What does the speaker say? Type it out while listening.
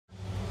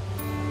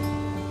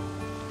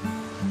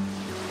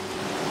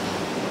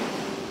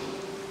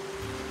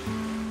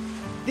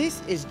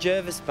This is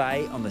Jervis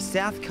Bay on the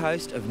south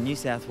coast of New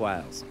South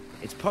Wales.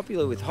 It's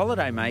popular with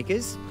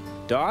holidaymakers,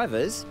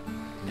 divers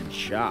and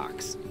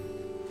sharks.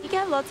 You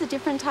get lots of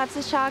different types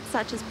of sharks,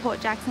 such as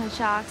Port Jackson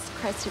sharks,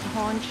 crested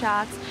horn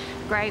sharks,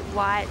 great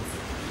whites,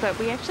 but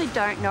we actually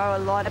don't know a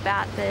lot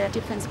about the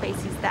different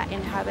species that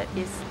inhabit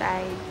this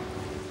bay.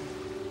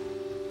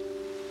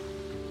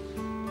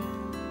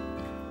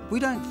 We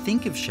don't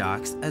think of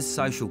sharks as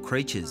social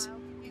creatures,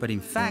 but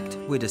in fact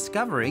we're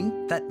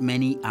discovering that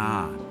many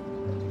are.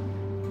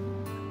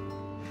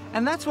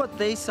 And that's what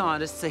these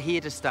scientists are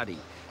here to study.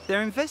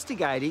 They're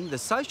investigating the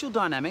social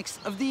dynamics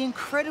of the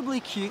incredibly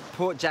cute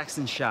Port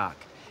Jackson shark,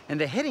 and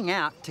they're heading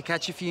out to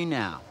catch a few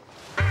now.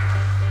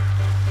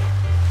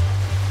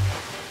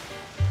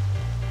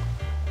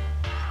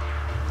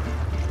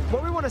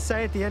 What we want to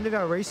say at the end of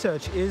our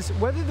research is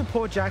whether the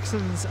Port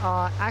Jacksons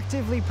are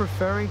actively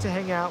preferring to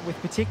hang out with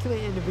particular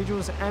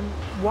individuals and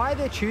why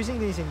they're choosing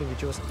these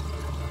individuals.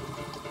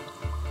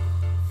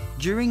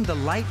 During the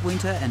late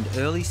winter and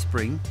early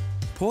spring,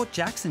 Port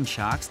Jackson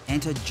sharks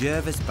enter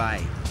Jervis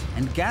Bay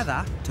and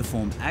gather to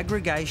form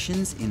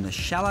aggregations in the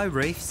shallow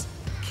reefs,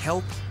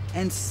 kelp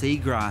and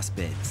seagrass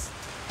beds.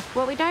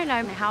 Well, we don't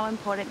know how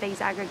important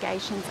these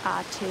aggregations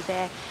are to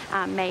their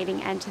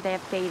mating and to their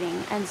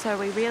feeding, and so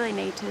we really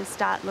need to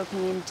start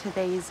looking into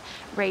these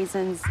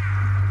reasons.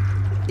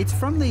 It's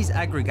from these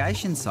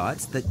aggregation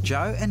sites that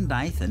Joe and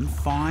Nathan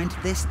find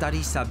their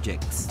study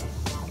subjects.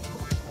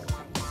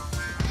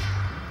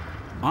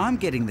 I'm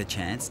getting the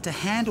chance to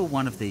handle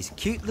one of these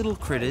cute little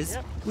critters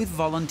with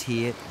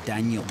volunteer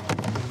Daniel.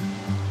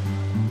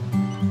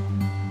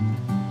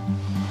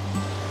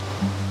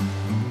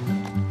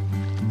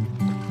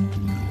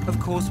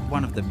 Of course,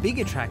 one of the big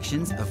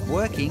attractions of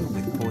working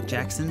with Port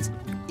Jacksons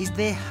is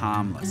they're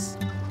harmless.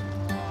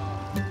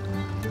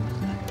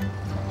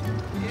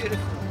 Beautiful.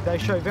 They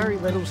show very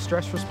little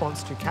stress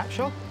response to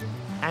capture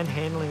and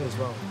handling as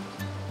well.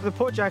 The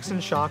Port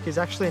Jackson shark is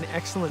actually an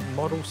excellent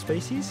model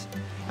species,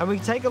 and we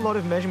take a lot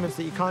of measurements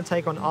that you can't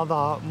take on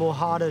other, more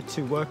harder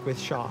to work with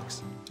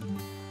sharks.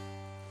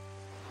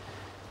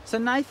 So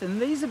Nathan,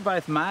 these are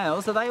both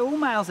males. Are they all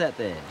males out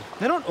there?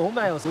 They're not all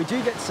males. We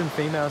do get some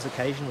females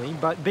occasionally,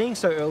 but being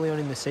so early on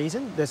in the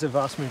season, there's a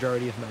vast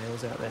majority of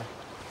males out there.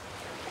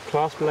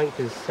 Clasp length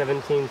is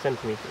 17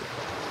 centimetres.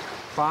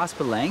 Clasp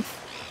length?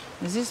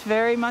 Is this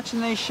very much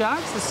in these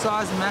sharks? Does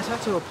size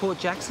matter to a Port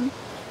Jackson?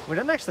 We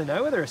don't actually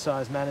know whether a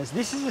size matters.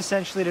 This is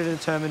essentially to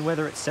determine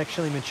whether it's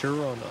sexually mature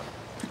or not.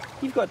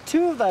 You've got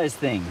two of those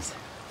things.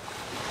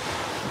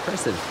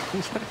 Impressive.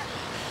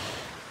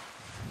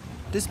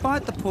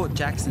 Despite the Port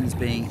Jacksons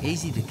being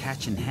easy to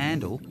catch and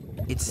handle,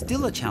 it's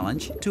still a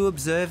challenge to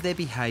observe their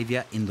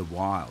behaviour in the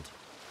wild.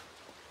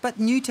 But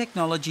new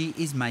technology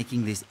is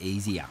making this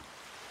easier.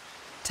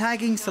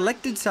 Tagging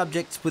selected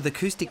subjects with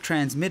acoustic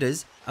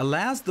transmitters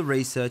allows the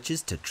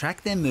researchers to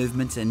track their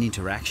movements and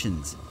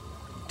interactions,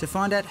 to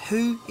find out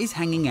who is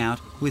hanging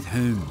out with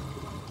whom.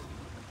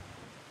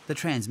 The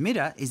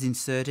transmitter is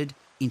inserted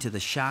into the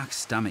shark's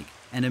stomach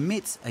and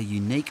emits a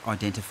unique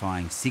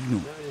identifying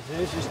signal.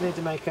 You just need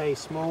to make a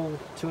small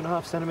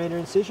 2.5 centimetre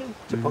incision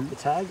to pop the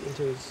tag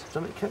into his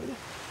stomach cavity.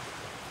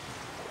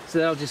 So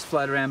that'll just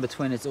float around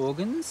between its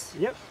organs?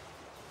 Yep.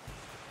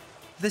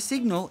 The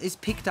signal is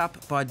picked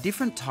up by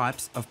different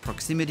types of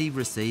proximity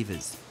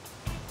receivers.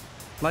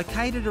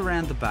 Located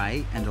around the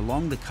bay and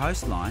along the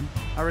coastline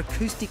are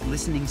acoustic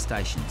listening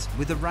stations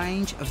with a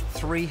range of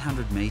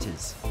 300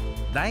 metres.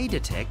 They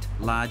detect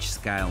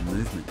large-scale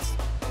movements.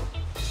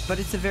 But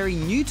it's a very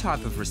new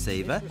type of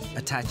receiver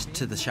attached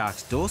to the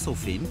shark's dorsal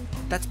fin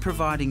that's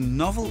providing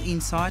novel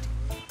insight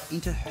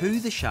into who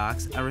the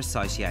sharks are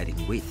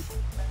associating with.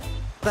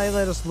 They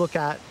let us look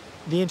at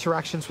the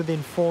interactions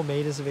within 4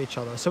 metres of each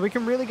other, so we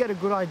can really get a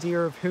good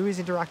idea of who is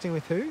interacting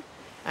with who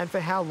and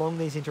for how long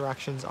these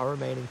interactions are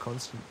remaining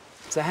constant.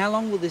 So how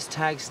long will this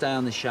tag stay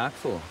on the shark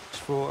for?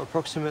 For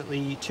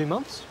approximately 2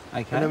 months.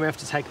 Okay. And then we have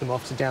to take them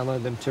off to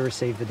download them to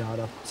receive the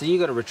data. So you've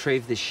got to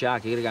retrieve this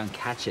shark, you've got to go and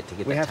catch it to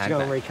get the tag back. We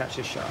have to go and recatch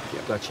this shark, yeah.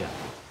 Gotcha.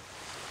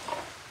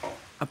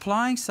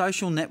 Applying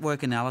social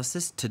network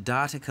analysis to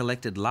data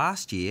collected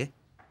last year,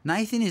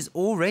 Nathan is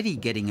already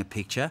getting a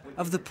picture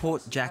of the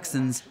Port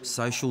Jackson's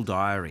social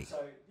diary.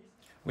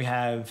 We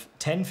have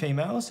 10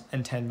 females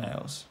and 10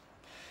 males.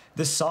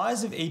 The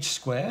size of each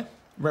square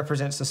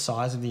represents the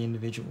size of the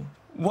individual.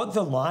 What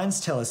the lines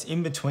tell us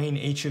in between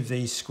each of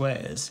these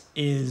squares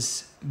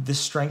is the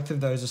strength of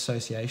those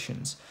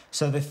associations.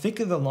 So the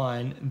thicker the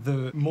line,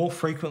 the more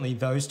frequently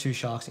those two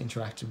sharks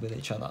interacted with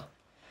each other.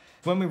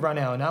 When we run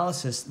our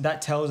analysis,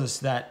 that tells us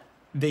that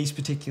these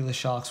particular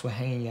sharks were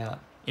hanging out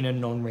in a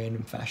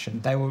non-random fashion.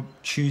 They were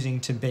choosing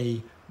to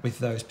be with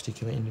those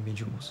particular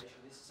individuals.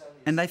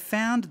 And they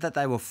found that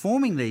they were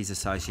forming these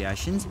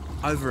associations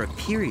over a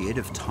period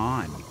of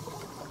time.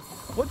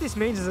 What this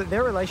means is that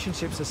their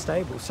relationships are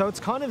stable, so it's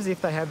kind of as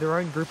if they have their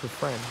own group of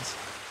friends.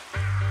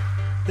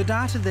 The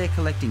data they're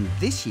collecting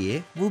this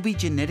year will be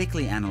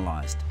genetically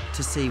analysed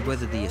to see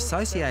whether the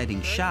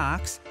associating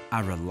sharks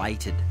are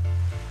related.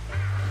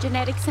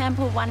 Genetic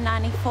sample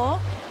 194.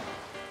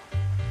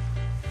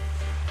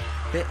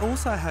 They're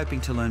also hoping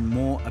to learn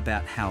more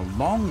about how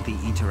long the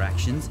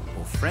interactions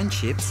or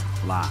friendships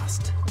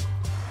last.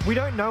 We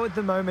don't know at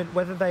the moment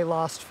whether they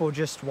last for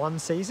just one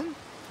season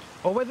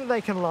or whether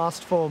they can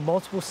last for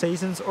multiple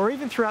seasons or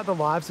even throughout the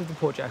lives of the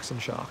Port Jackson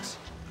sharks.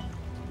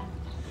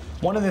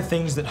 One of the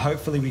things that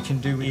hopefully we can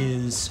do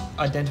is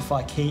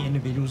identify key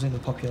individuals in the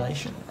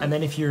population. And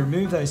then if you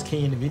remove those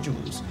key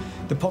individuals,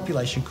 the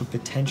population could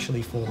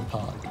potentially fall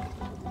apart.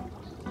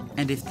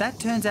 And if that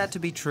turns out to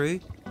be true,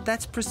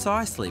 that's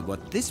precisely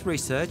what this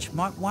research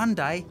might one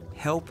day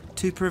help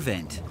to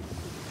prevent.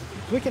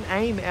 We can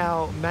aim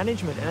our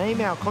management and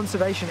aim our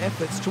conservation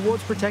efforts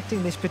towards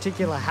protecting this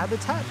particular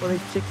habitat or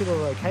these particular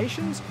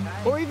locations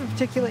or even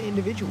particular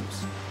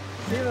individuals.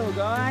 See, little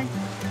guy,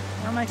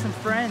 I'll make some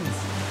friends.